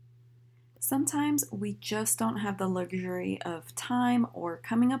Sometimes we just don't have the luxury of time or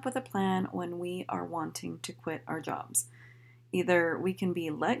coming up with a plan when we are wanting to quit our jobs. Either we can be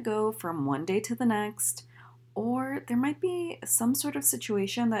let go from one day to the next, or there might be some sort of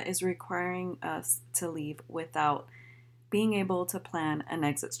situation that is requiring us to leave without being able to plan an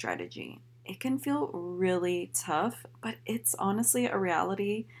exit strategy. It can feel really tough, but it's honestly a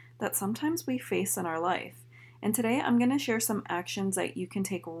reality that sometimes we face in our life. And today I'm going to share some actions that you can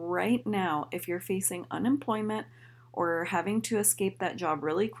take right now if you're facing unemployment or having to escape that job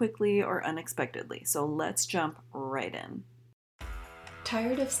really quickly or unexpectedly. So let's jump right in.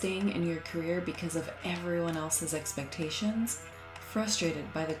 Tired of staying in your career because of everyone else's expectations?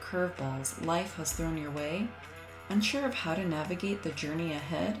 Frustrated by the curveballs life has thrown your way? Unsure of how to navigate the journey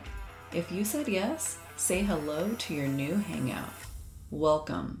ahead? If you said yes, say hello to your new hangout.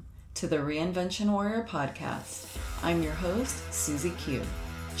 Welcome to the Reinvention Warrior podcast. I'm your host, Susie Q.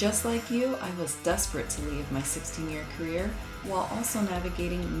 Just like you, I was desperate to leave my 16-year career while also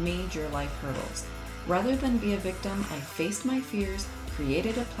navigating major life hurdles. Rather than be a victim, I faced my fears,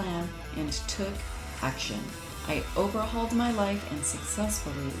 created a plan, and took action. I overhauled my life and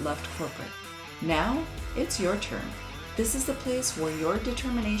successfully left corporate. Now, it's your turn. This is the place where your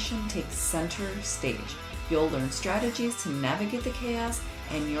determination takes center stage. You'll learn strategies to navigate the chaos,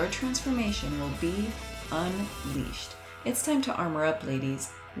 and your transformation will be unleashed. It's time to armor up, ladies.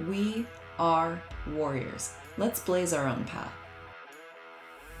 We are warriors. Let's blaze our own path.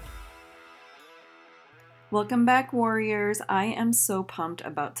 Welcome back, warriors. I am so pumped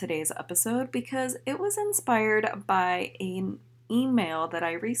about today's episode because it was inspired by an email that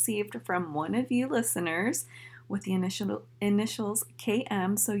I received from one of you listeners with the initials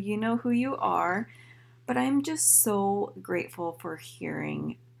KM, so you know who you are. But I'm just so grateful for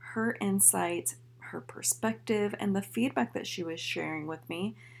hearing her insight, her perspective, and the feedback that she was sharing with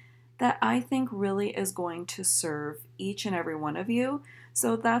me that I think really is going to serve each and every one of you.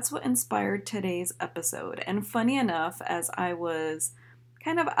 So that's what inspired today's episode. And funny enough, as I was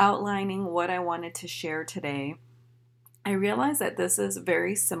kind of outlining what I wanted to share today, I realized that this is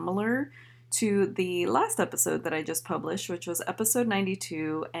very similar to the last episode that I just published, which was episode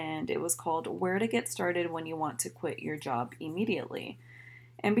 92, and it was called Where to Get Started When You Want to Quit Your Job Immediately.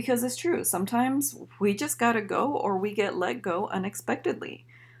 And because it's true, sometimes we just gotta go or we get let go unexpectedly.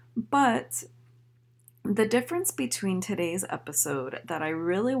 But the difference between today's episode that I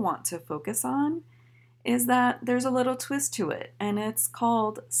really want to focus on is that there's a little twist to it, and it's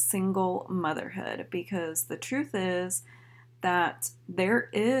called single motherhood, because the truth is that there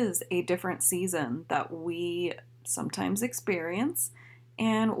is a different season that we sometimes experience,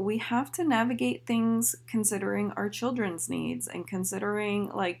 and we have to navigate things considering our children's needs and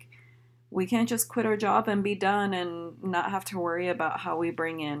considering we can't just quit our job and be done and not have to worry about how we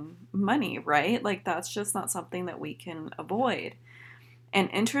bring in money, right? That's just not something that we can avoid.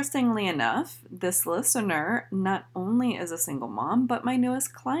 And interestingly enough, this listener not only is a single mom, but my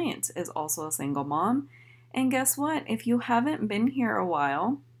newest client is also a single mom. And guess what? If you haven't been here a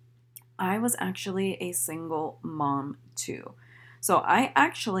while, I was actually a single mom too. So I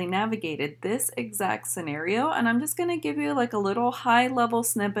actually navigated this exact scenario, and I'm just going to give you a little high level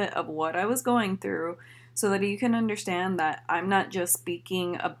snippet of what I was going through so that you can understand that I'm not just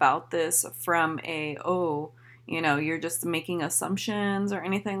speaking about this from you're just making assumptions or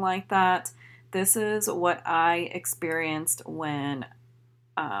anything like that. This is what I experienced when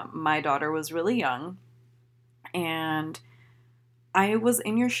my daughter was really young. And I was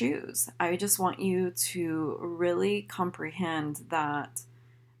in your shoes. I just want you to really comprehend that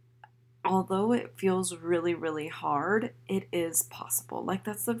although it feels really, really hard, it is possible.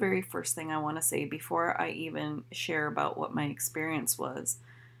 That's the very first thing I want to say before I even share about what my experience was.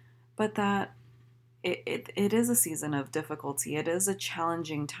 But that it is a season of difficulty. It is a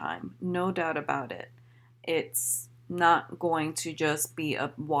challenging time, no doubt about it. It's not going to just be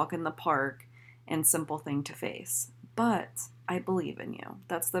a walk in the park and simple thing to face. But I believe in you.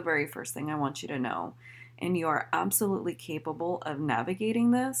 That's the very first thing I want you to know. And you are absolutely capable of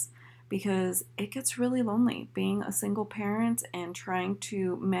navigating this because it gets really lonely being a single parent and trying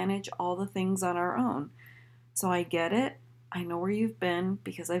to manage all the things on our own. So I get it. I know where you've been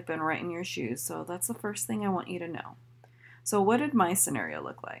because I've been right in your shoes. So that's the first thing I want you to know. So what did my scenario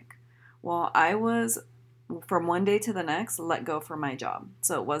look like? Well, I was from one day to the next, let go from my job.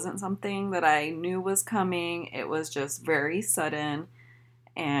 So it wasn't something that I knew was coming. It was just very sudden,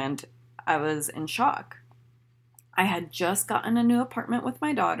 and I was in shock. I had just gotten a new apartment with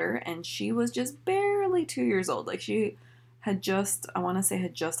my daughter, and she was just barely 2 years old. She had just, I want to say,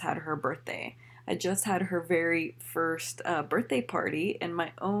 had just had her birthday. I just had her very first birthday party in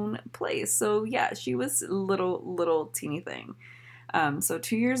my own place. So yeah, she was little teeny thing. So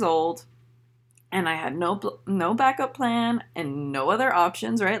 2 years old, and I had no backup plan and no other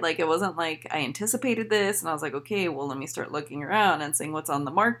options, right? Like it wasn't like I anticipated this and I was like, okay, well let me start looking around and seeing what's on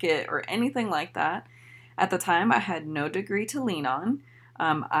the market or anything like that. At the time, I had no degree to lean on.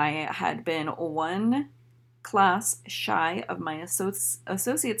 I had been one class shy of my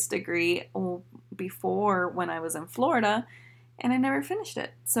associate's degree before when I was in Florida, and I never finished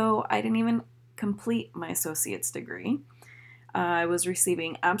it. So I didn't even complete my associate's degree. I was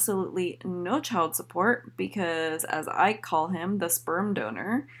receiving absolutely no child support because, as I call him, the sperm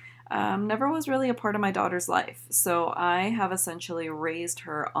donor, never was really a part of my daughter's life. So I have essentially raised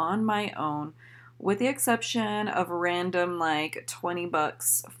her on my own, with the exception of random like $20,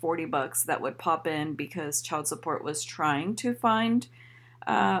 $40 that would pop in because child support was trying to find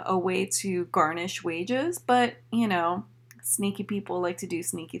a way to garnish wages. But, sneaky people like to do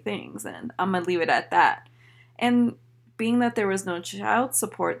sneaky things, and I'm going to leave it at that. And being that there was no child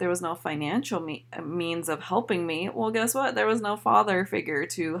support, there was no financial means of helping me. Well, guess what? There was no father figure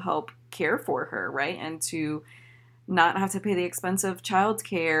to help care for her, right? And to not have to pay the expensive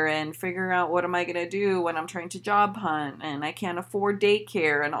childcare and figure out what am I going to do when I'm trying to job hunt and I can't afford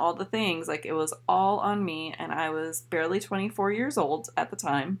daycare and all the things. Like it was all on me, and I was barely 24 years old at the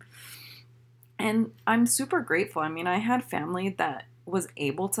time. And I'm super grateful. I mean, I had family that was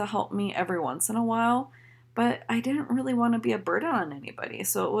able to help me every once in a while, but I didn't really want to be a burden on anybody.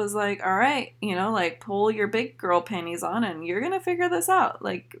 So it was like, all right, like pull your big girl panties on and you're going to figure this out.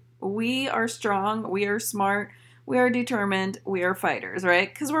 Like we are strong, we are smart, we are determined, we are fighters,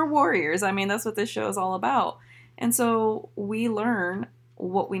 right? Because we're warriors. I mean, that's what this show is all about. And so we learn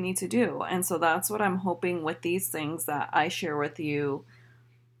what we need to do. And so that's what I'm hoping with these things that I share with you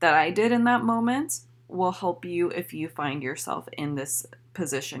that I did in that moment will help you if you find yourself in this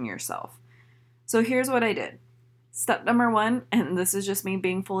position yourself. So here's what I did. Step number one, and this is just me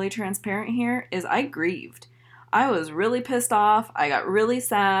being fully transparent here, is I grieved. I was really pissed off. I got really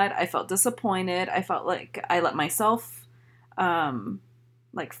sad. I felt disappointed. I felt like I let myself fail.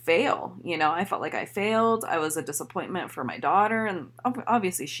 I felt like I failed. I was a disappointment for my daughter, and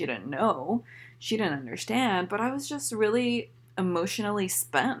obviously she didn't know. She didn't understand, but I was just really emotionally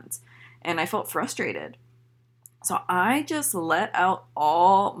spent, and I felt frustrated. So I just let out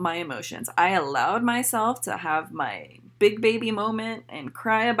all my emotions. I allowed myself to have my big baby moment and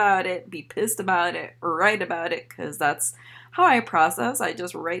cry about it, be pissed about it, write about it, because that's how I process. I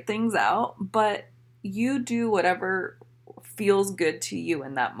just write things out. But you do whatever feels good to you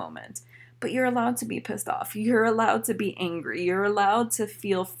in that moment. But you're allowed to be pissed off. You're allowed to be angry. You're allowed to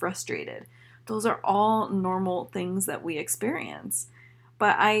feel frustrated. Those are all normal things that we experience.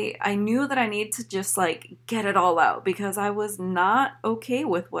 But I knew that I needed to just get it all out because I was not okay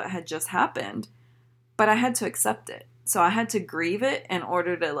with what had just happened. But I had to accept it. So I had to grieve it in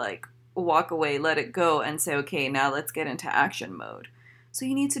order to walk away, let it go, and say, okay, now let's get into action mode. So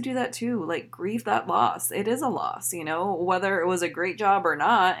you need to do that too. Grieve that loss. It is a loss, whether it was a great job or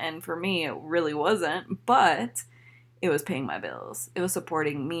not. And for me, it really wasn't. But it was paying my bills. It was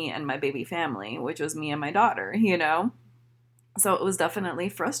supporting me and my baby family, which was me and my daughter, So it was definitely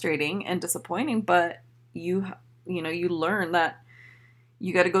frustrating and disappointing, but you learn that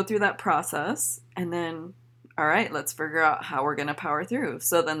you got to go through that process, and then, all right, let's figure out how we're going to power through.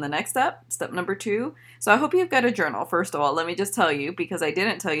 So then the next step number 2. So I hope you've got a journal. First of all, let me just tell you, because I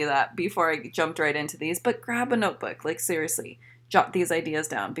didn't tell you that before I jumped right into these, but grab a notebook, seriously, jot these ideas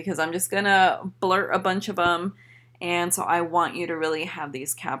down, because I'm just going to blurt a bunch of them. And so I want you to really have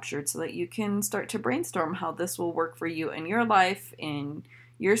these captured so that you can start to brainstorm how this will work for you in your life, in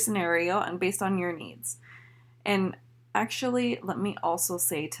your scenario, and based on your needs. And actually, let me also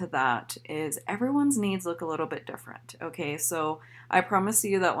say to that is everyone's needs look a little bit different. Okay, so I promise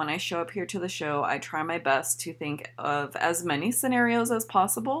you that when I show up here to the show, I try my best to think of as many scenarios as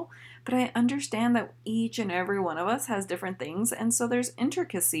possible. But I understand that each and every one of us has different things, and so there's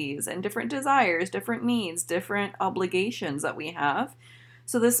intricacies and different desires, different needs, different obligations that we have.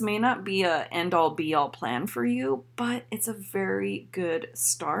 So this may not be a end-all be-all plan for you, but it's a very good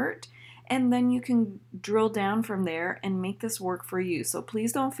start. And then you can drill down from there and make this work for you. So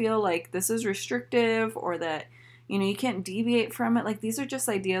please don't feel like this is restrictive or that you can't deviate from it. These are just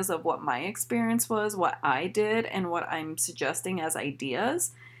ideas of what my experience was, what I did, and what I'm suggesting as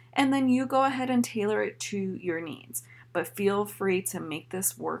ideas. And then you go ahead and tailor it to your needs. But feel free to make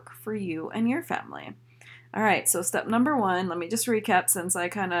this work for you and your family. All right, so step number 1, let me just recap since I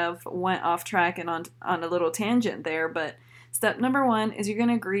kind of went off track and on a little tangent there. But Step number one is you're going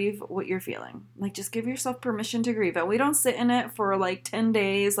to grieve what you're feeling. Like, just give yourself permission to grieve. And we don't sit in it for like 10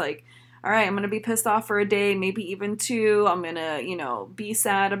 days. Like, all right, I'm going to be pissed off for a day, maybe even two. I'm going to, be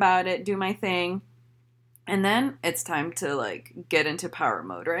sad about it, do my thing. And then it's time to like get into power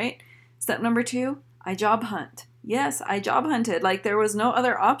mode, right? Step number two, I job hunt. Yes, I job hunted. Like, there was no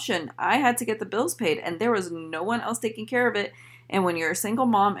other option. I had to get the bills paid and there was no one else taking care of it. And when you're a single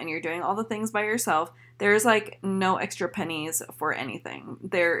mom and you're doing all the things by yourself, there's like no extra pennies for anything.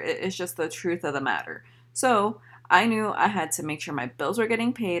 There is just the truth of the matter. So I knew I had to make sure my bills were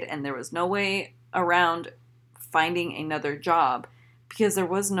getting paid and there was no way around finding another job because there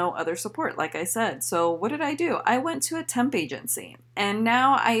was no other support, like I said. So what did I do? I went to a temp agency, and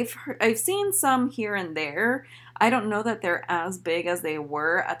now I've seen some here and there. I don't know that they're as big as they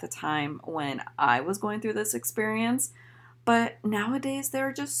were at the time when I was going through this experience, but nowadays there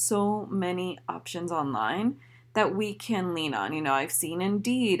are just so many options online that we can lean on. I've seen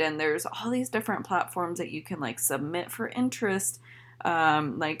Indeed, and there's all these different platforms that you can like submit for interest.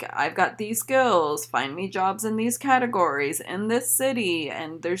 Like, I've got these skills, find me jobs in these categories in this city,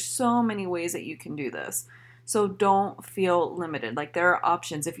 and there's so many ways that you can do this. So don't feel limited. Like, there are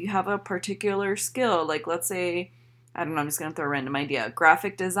options. If you have a particular skill, like let's say, I don't know, I'm just going to throw a random idea,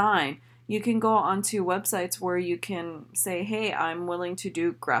 graphic design, you can go onto websites where you can say, hey, I'm willing to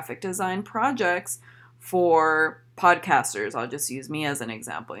do graphic design projects for podcasters. I'll just use me as an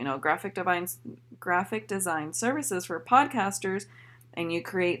example. Graphic design services for podcasters, and you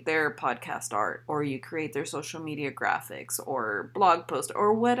create their podcast art, or you create their social media graphics or blog post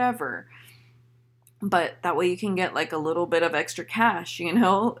or whatever. But that way you can get like a little bit of extra cash.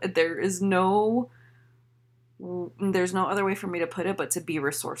 There's no other way for me to put it but to be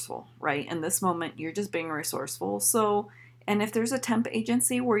resourceful, right? In this moment, you're just being resourceful. So, and if there's a temp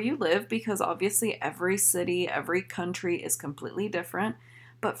agency where you live, because obviously every city, every country is completely different,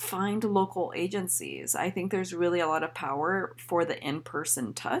 but find local agencies. I think there's really a lot of power for the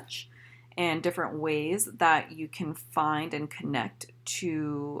in-person touch and different ways that you can find and connect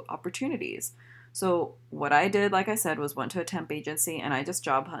to opportunities. So what I did, like I said, was went to a temp agency and I just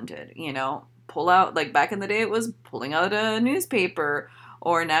job hunted, pull out, like back in the day, it was pulling out a newspaper,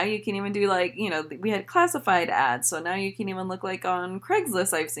 or now you can even do like, we had classified ads. So now you can even look like on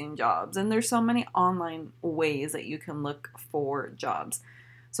Craigslist, I've seen jobs, and there's so many online ways that you can look for jobs.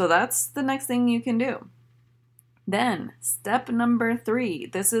 So that's the next thing you can do. Then step number 3,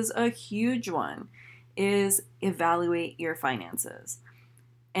 this is a huge one, is evaluate your finances.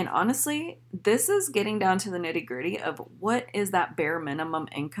 And honestly, this is getting down to the nitty-gritty of what is that bare minimum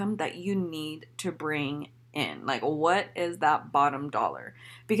income that you need to bring in? Like, what is that bottom dollar?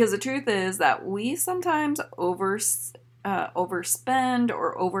 Because the truth is that we sometimes overspend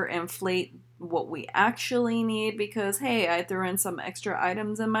or overinflate what we actually need because, hey, I threw in some extra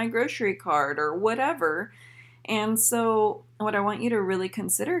items in my grocery cart or whatever. And so what I want you to really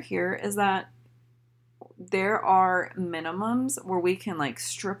consider here is that there are minimums where we can like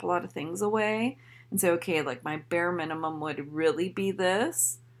strip a lot of things away and say, okay, like my bare minimum would really be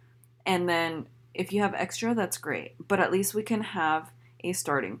this. And then if you have extra, that's great. But at least we can have a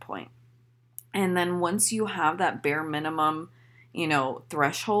starting point. And then once you have that bare minimum,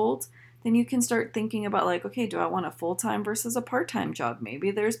 threshold, then you can start thinking about like, okay, do I want a full-time versus a part-time job? Maybe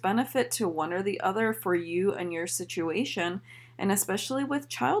there's benefit to one or the other for you and your situation, and especially with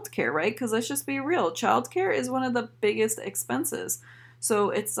childcare, right? Because let's just be real, childcare is one of the biggest expenses. So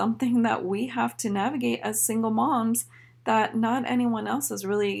it's something that we have to navigate as single moms that not anyone else is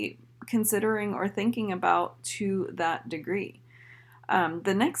really considering or thinking about to that degree.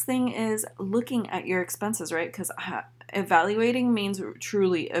 The next thing is looking at your expenses, right? Because evaluating means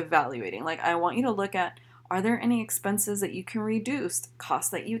truly evaluating. Like, I want you to look at, are there any expenses that you can reduce,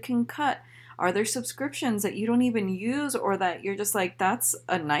 costs that you can cut? Are there subscriptions that you don't even use, or that you're just like, that's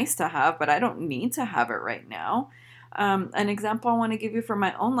a nice to have, but I don't need to have it right now? An example I want to give you from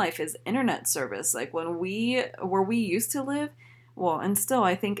my own life is internet service. Like where we used to live, well, and still,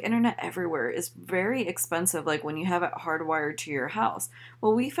 I think internet everywhere is very expensive, like when you have it hardwired to your house.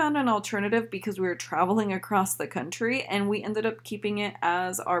 Well, we found an alternative because we were traveling across the country, and we ended up keeping it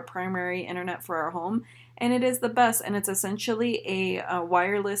as our primary internet for our home, and it is the best, and it's essentially a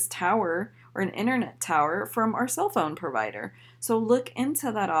wireless tower or an internet tower from our cell phone provider. So look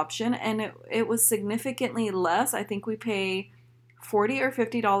into that option, and it was significantly less. I think we pay $40 or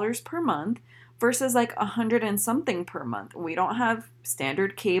 $50 per month, versus like $100 and something per month. We don't have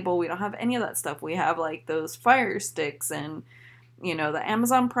standard cable. We don't have any of that stuff. We have like those Fire Sticks and, the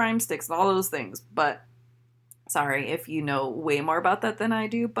Amazon Prime sticks and all those things. But sorry if you know way more about that than I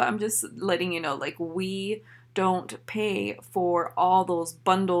do, but I'm just letting you know, like, we don't pay for all those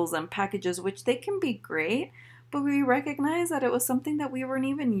bundles and packages, which they can be great, but we recognize that it was something that we weren't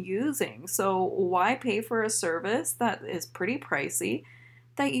even using. So why pay for a service that is pretty pricey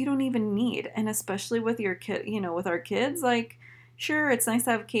that you don't even need? And especially with your kid, with our kids, like, sure, it's nice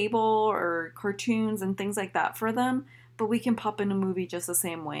to have cable or cartoons and things like that for them, but we can pop in a movie just the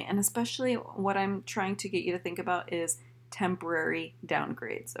same way. And especially what I'm trying to get you to think about is temporary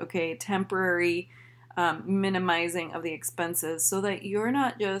downgrades, okay? Temporary minimizing of the expenses so that you're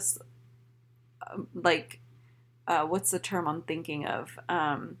not just like, what's the term I'm thinking of?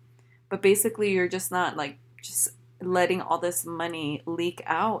 But basically, you're just not like just letting all this money leak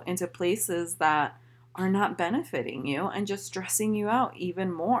out into places that are not benefiting you and just stressing you out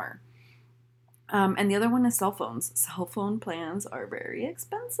even more. And the other one is cell phones. Cell phone plans are very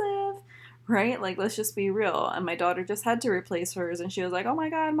expensive, right? Like, let's just be real. And my daughter just had to replace hers, and she was like, "Oh my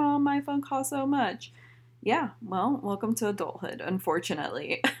God, Mom, my phone costs so much." Yeah, well, welcome to adulthood,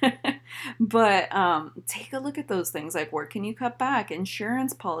 unfortunately. But take a look at those things. Like, where can you cut back?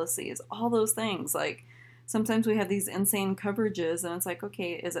 Insurance policies, all those things. Like, sometimes we have these insane coverages, and it's like,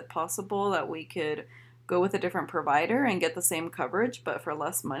 okay, is it possible that we could go with a different provider and get the same coverage but for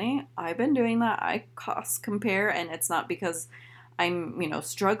less money? I've been doing that. I cost compare, and it's not because I'm,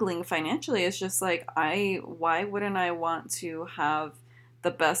 struggling financially. It's just like, why wouldn't I want to have the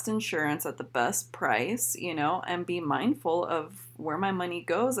best insurance at the best price, and be mindful of where my money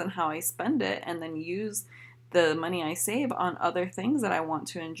goes and how I spend it, and then use the money I save on other things that I want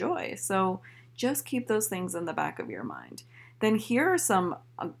to enjoy. So just keep those things in the back of your mind. Then here are some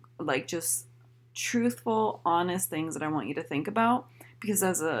like just truthful, honest things that I want you to think about, because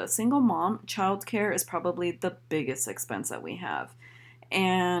as a single mom, childcare is probably the biggest expense that we have.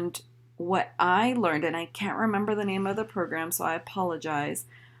 And what I learned, and I can't remember the name of the program, so I apologize,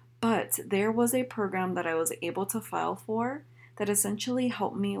 but there was a program that I was able to file for that essentially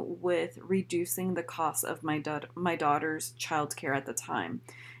helped me with reducing the cost of my daughter's childcare at the time.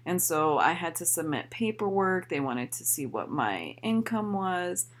 And so I had to submit paperwork. They wanted to see what my income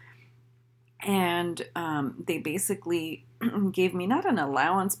was. And they basically gave me not an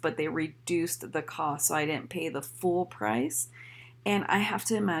allowance, but they reduced the cost, so I didn't pay the full price. And I have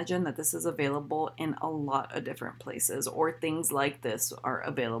to imagine that this is available in a lot of different places, or things like this are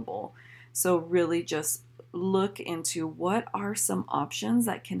available. So really just look into what are some options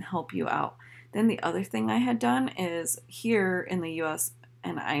that can help you out. Then the other thing I had done is here in the US,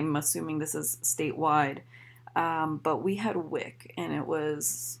 and I'm assuming this is statewide, but we had WIC, and it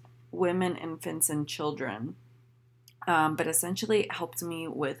was Women, Infants, and Children. But essentially it helped me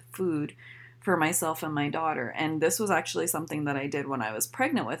with food for myself and my daughter. And this was actually something that I did when I was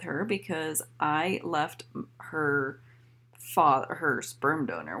pregnant with her, because I left her sperm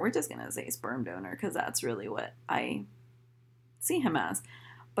donor. We're just going to say sperm donor because that's really what I see him as.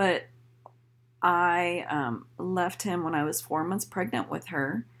 But I left him when I was 4 months pregnant with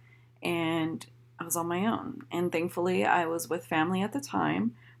her, and I was on my own. And thankfully I was with family at the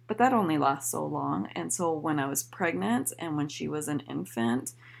time, but that only lasts so long. And so when I was pregnant and when she was an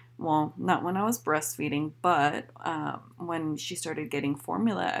infant, well, not when I was breastfeeding, but when she started getting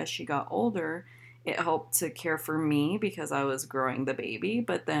formula as she got older, it helped to care for me because I was growing the baby,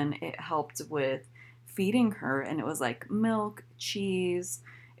 but then it helped with feeding her, and it was like milk, cheese.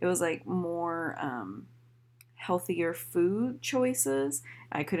 It was like more healthier food choices.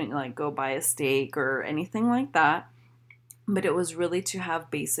 I couldn't like go buy a steak or anything like that, but it was really to have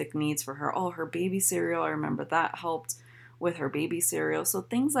basic needs for her. Oh, her baby cereal, I remember that helped with her baby cereal. So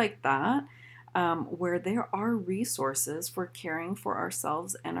things like that, where there are resources for caring for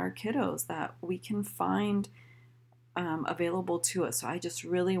ourselves and our kiddos that we can find available to us. So I just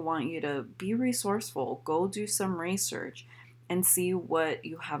really want you to be resourceful, go do some research, and see what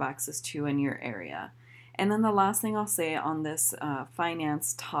you have access to in your area. And then the last thing I'll say on this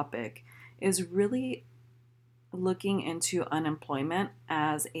finance topic is really looking into unemployment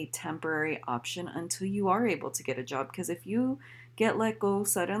as a temporary option until you are able to get a job. Because if you get let go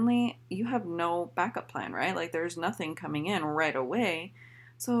suddenly, you have no backup plan, right? Like, there's nothing coming in right away.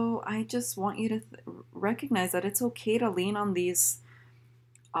 So I just want you to recognize that it's okay to lean on these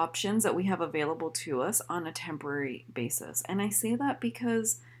options that we have available to us on a temporary basis. And I say that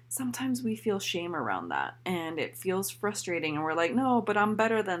because sometimes we feel shame around that, and it feels frustrating, and we're like, no, but I'm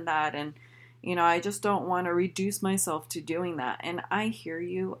better than that. And I just don't want to reduce myself to doing that. And I hear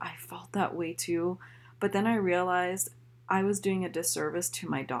you. I felt that way too. But then I realized I was doing a disservice to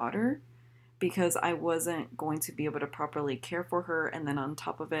my daughter because I wasn't going to be able to properly care for her. And then on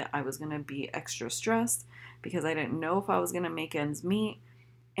top of it, I was going to be extra stressed because I didn't know if I was going to make ends meet.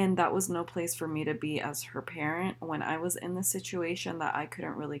 And that was no place for me to be as her parent when I was in the situation that I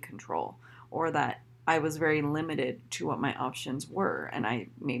couldn't really control, or that I was very limited to what my options were, and I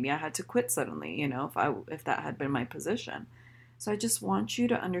had to quit suddenly, if that had been my position. So I just want you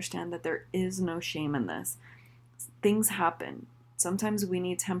to understand that there is no shame in this. Things happen. Sometimes we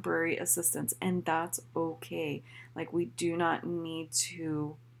need temporary assistance, and that's okay. Like, we do not need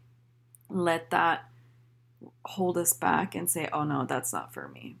to let that hold us back and say, oh no, that's not for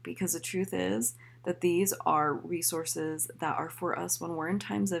me. Because the truth is that these are resources that are for us when we're in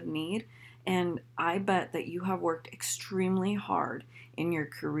times of need. And I bet that you have worked extremely hard in your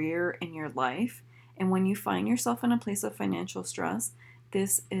career, in your life. And when you find yourself in a place of financial stress,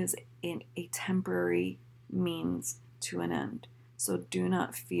 this is a temporary means to an end. So do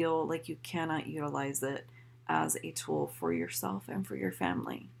not feel like you cannot utilize it as a tool for yourself and for your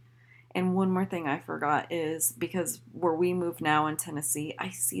family. And one more thing I forgot is, because where we move now in Tennessee, I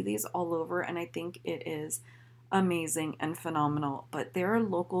see these all over and I think it is amazing and phenomenal. But there are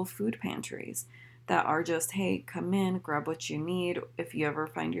local food pantries that are just, hey, come in, grab what you need. If you ever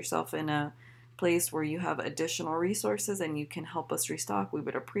find yourself in a place where you have additional resources and you can help us restock, we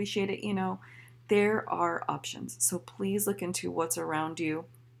would appreciate it. There are options. So please look into what's around you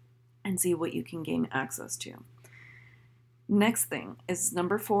and see what you can gain access to. Next thing is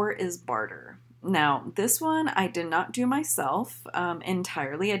number 4 is barter. Now, this one I did not do myself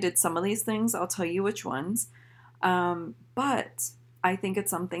entirely. I did some of these things. I'll tell you which ones. But I think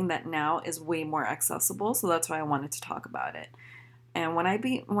it's something that now is way more accessible. So that's why I wanted to talk about it. And when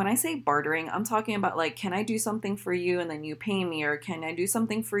I say bartering, I'm talking about like, can I do something for you and then you pay me? Or can I do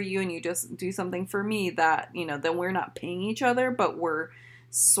something for you and you just do something for me that, then we're not paying each other, but we're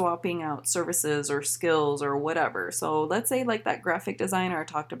swapping out services or skills or whatever. So let's say like that graphic designer I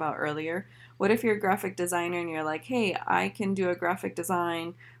talked about earlier. What if you're a graphic designer and you're like, hey, I can do a graphic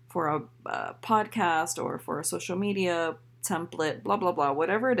design for a podcast or for a social media template, blah, blah, blah,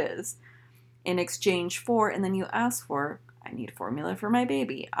 whatever it is, in exchange for, and then you ask for, I need formula for my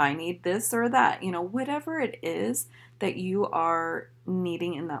baby. I need this or that, whatever it is that you are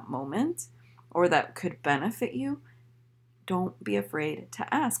needing in that moment or that could benefit you. Don't be afraid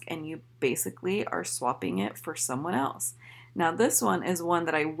to ask, and you basically are swapping it for someone else. Now, this one is one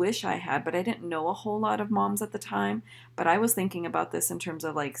that I wish I had, but I didn't know a whole lot of moms at the time, but I was thinking about this in terms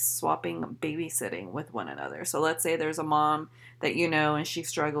of like swapping babysitting with one another. So let's say there's a mom that and she's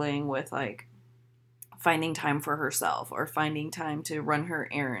struggling with like finding time for herself or finding time to run her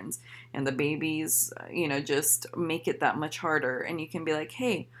errands, and the babies, just make it that much harder. And you can be like,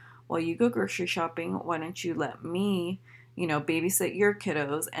 hey, while you go grocery shopping, why don't you let me babysit your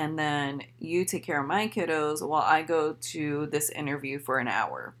kiddos, and then you take care of my kiddos while I go to this interview for an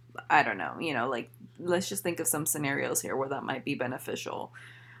hour. I don't know, like, let's just think of some scenarios here where that might be beneficial.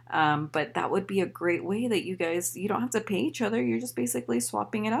 But that would be a great way that you don't have to pay each other. You're just basically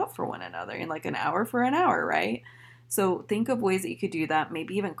swapping it out for one another in like an hour for an hour, right? So think of ways that you could do that.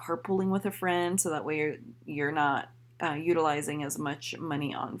 Maybe even carpooling with a friend, so that way you're not utilizing as much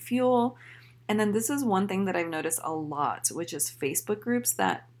money on fuel. And then this is one thing that I've noticed a lot, which is Facebook groups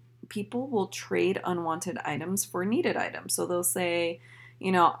that people will trade unwanted items for needed items. So they'll say,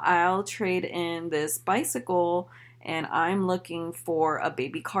 I'll trade in this bicycle and I'm looking for a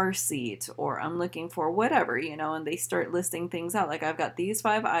baby car seat, or I'm looking for whatever, and they start listing things out. Like, I've got these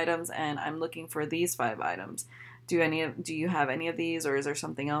 5 items and I'm looking for these 5 items. Do you have any of these, or is there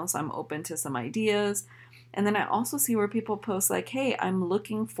something else? I'm open to some ideas. And then I also see where people post like, hey, I'm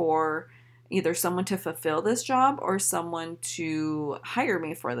looking for either someone to fulfill this job or someone to hire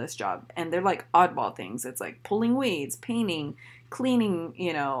me for this job. And they're like oddball things. It's like pulling weeds, painting, cleaning,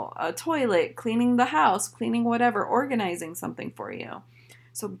 a toilet, cleaning the house, cleaning whatever, organizing something for you.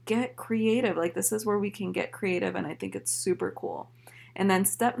 So get creative. Like, this is where we can get creative, and I think it's super cool. And then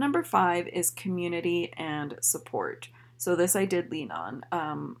step number 5 is community and support. So this I did lean on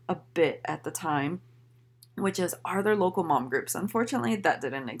a bit at the time, which is, are there local mom groups? Unfortunately, that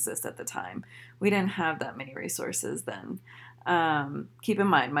didn't exist at the time. We didn't have that many resources then. Keep in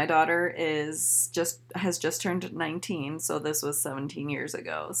mind, my daughter has just turned 19, so this was 17 years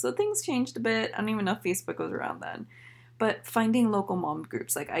ago. So things changed a bit. I don't even know if Facebook was around then. But finding local mom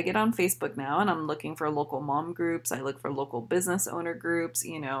groups, like I get on Facebook now and I'm looking for local mom groups. I look for local business owner groups,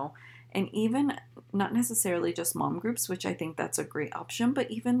 and even not necessarily just mom groups, which I think that's a great option,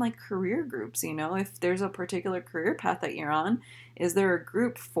 but even like career groups, if there's a particular career path that you're on, is there a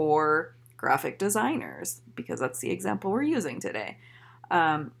group for graphic designers? Because that's the example we're using today.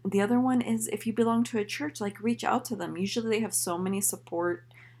 The other one is, if you belong to a church, like reach out to them. Usually they have so many support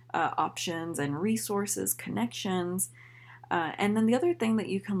options and resources, connections. And then the other thing that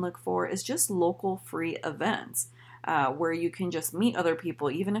you can look for is just local free events. Where you can just meet other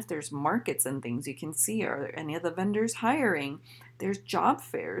people, even if there's markets and things you can see, are any of the vendors hiring? There's job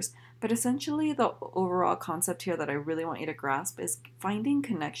fairs. But essentially, the overall concept here that I really want you to grasp is finding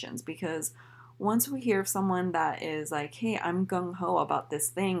connections, because once we hear of someone that is like, hey, I'm gung ho about this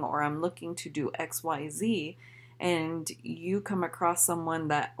thing, or I'm looking to do XYZ, and you come across someone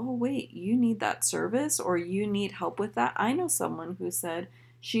that, oh, wait, you need that service or you need help with that. I know someone who said,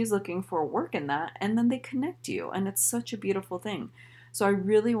 she's looking for work in that, and then they connect you, and it's such a beautiful thing. So I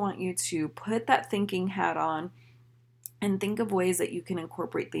really want you to put that thinking hat on and think of ways that you can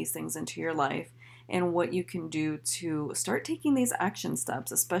incorporate these things into your life and what you can do to start taking these action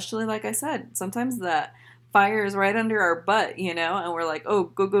steps, especially like I said, sometimes that fire is right under our butt, and we're like, oh,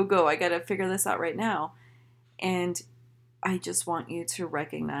 go, go, go, I got to figure this out right now. And I just want you to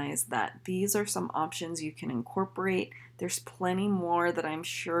recognize that these are some options you can incorporate. There's plenty more that I'm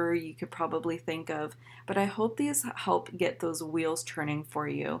sure you could probably think of, but I hope these help get those wheels turning for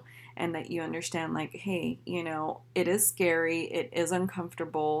you, and that you understand, like, hey, it is scary, it is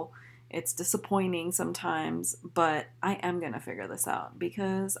uncomfortable, it's disappointing sometimes, but I am going to figure this out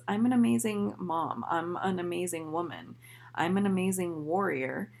because I'm an amazing mom, I'm an amazing woman, I'm an amazing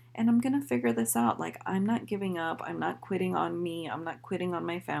warrior, and I'm going to figure this out. Like, I'm not giving up. I'm not quitting on me. I'm not quitting on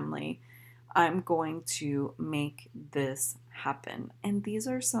my family. I'm going to make this happen. And these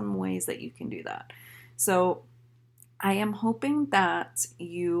are some ways that you can do that. So I am hoping that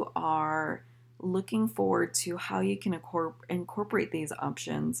you are looking forward to how you can incorporate these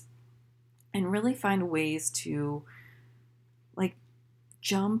options and really find ways to, like,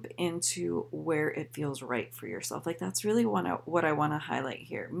 jump into where it feels right for yourself. Like, that's really what I want to highlight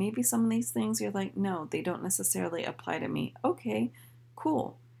here. Maybe some of these things you're like, no, they don't necessarily apply to me. Okay,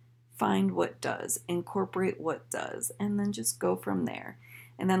 cool. Find what does, incorporate what does, and then just go from there.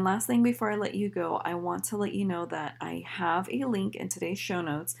 And then last thing before I let you go, I want to let you know that I have a link in today's show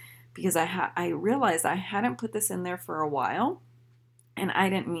notes, because I realized I hadn't put this in there for a while, and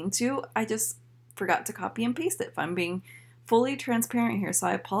I didn't mean to. I just forgot to copy and paste it, if I'm being fully transparent here, so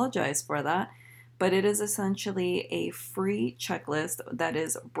I apologize for that. But it is essentially a free checklist that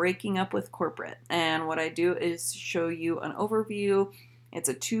is breaking up with corporate. And what I do is show you an overview. It's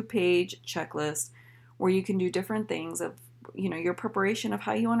a 2-page checklist where you can do different things of, your preparation of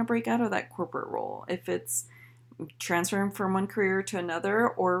how you want to break out of that corporate role. If it's transferring from one career to another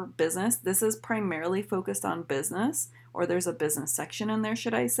or business, this is primarily focused on business, or there's a business section in there,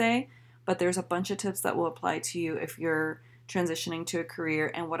 should I say. But there's a bunch of tips that will apply to you if you're transitioning to a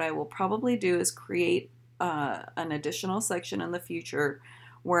career. And what I will probably do is create an additional section in the future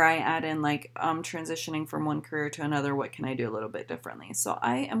where I add in, like, I'm transitioning from one career to another, what can I do a little bit differently? So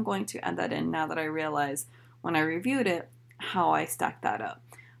I am going to add that in now that I realize when I reviewed it how I stacked that up.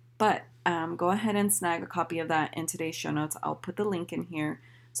 But go ahead and snag a copy of that in today's show notes. I'll put the link in here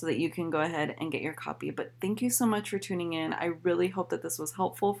so that you can go ahead and get your copy. But thank you so much for tuning in. I really hope that this was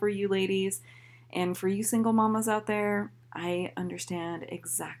helpful for you ladies. And for you single mamas out there, I understand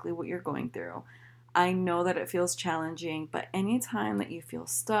exactly what you're going through. I know that it feels challenging, but anytime that you feel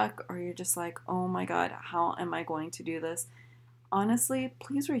stuck or you're just like, oh my God, how am I going to do this? Honestly,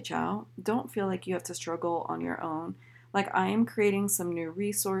 please reach out. Don't feel like you have to struggle on your own. Like, I am creating some new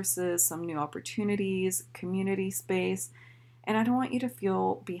resources, some new opportunities, community space, and I don't want you to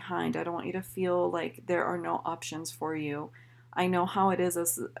feel behind. I don't want you to feel like there are no options for you. I know how it is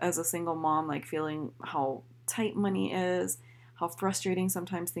as a single mom, like feeling how tight money is, how frustrating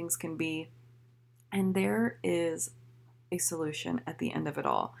sometimes things can be. And there is a solution at the end of it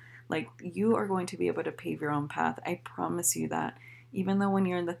all. Like, you are going to be able to pave your own path. I promise you that. Even though when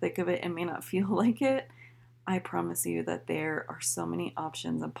you're in the thick of it, it may not feel like it, I promise you that there are so many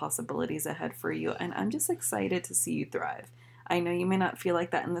options and possibilities ahead for you. And I'm just excited to see you thrive. I know you may not feel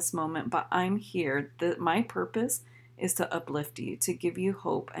like that in this moment, but I'm here. My purpose is to uplift you, to give you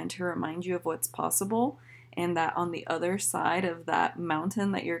hope, and to remind you of what's possible. And that on the other side of that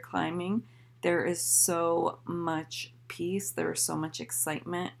mountain that you're climbing, there is so much peace, there is so much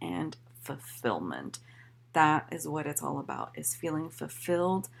excitement and fulfillment. That is what it's all about, is feeling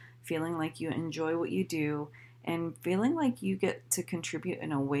fulfilled, feeling like you enjoy what you do, and feeling like you get to contribute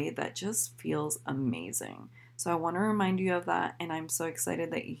in a way that just feels amazing. So I want to remind you of that, and I'm so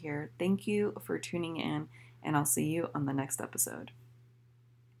excited that you're here. Thank you for tuning in, and I'll see you on the next episode.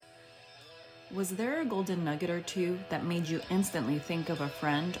 Was there a golden nugget or two that made you instantly think of a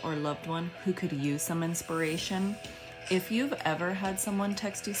friend or loved one who could use some inspiration? If you've ever had someone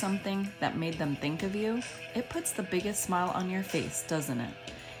text you something that made them think of you, it puts the biggest smile on your face, doesn't it?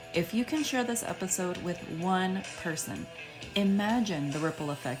 If you can share this episode with one person, imagine the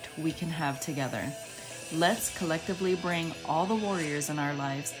ripple effect we can have together. Let's collectively bring all the warriors in our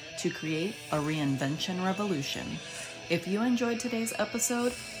lives to create a reinvention revolution. If you enjoyed today's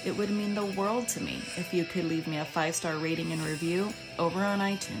episode, it would mean the world to me if you could leave me a 5-star rating and review over on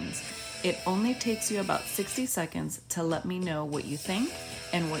iTunes. It only takes you about 60 seconds to let me know what you think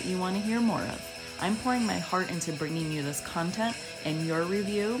and what you want to hear more of. I'm pouring my heart into bringing you this content, and your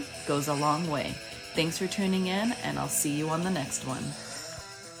review goes a long way. Thanks for tuning in, and I'll see you on the next one.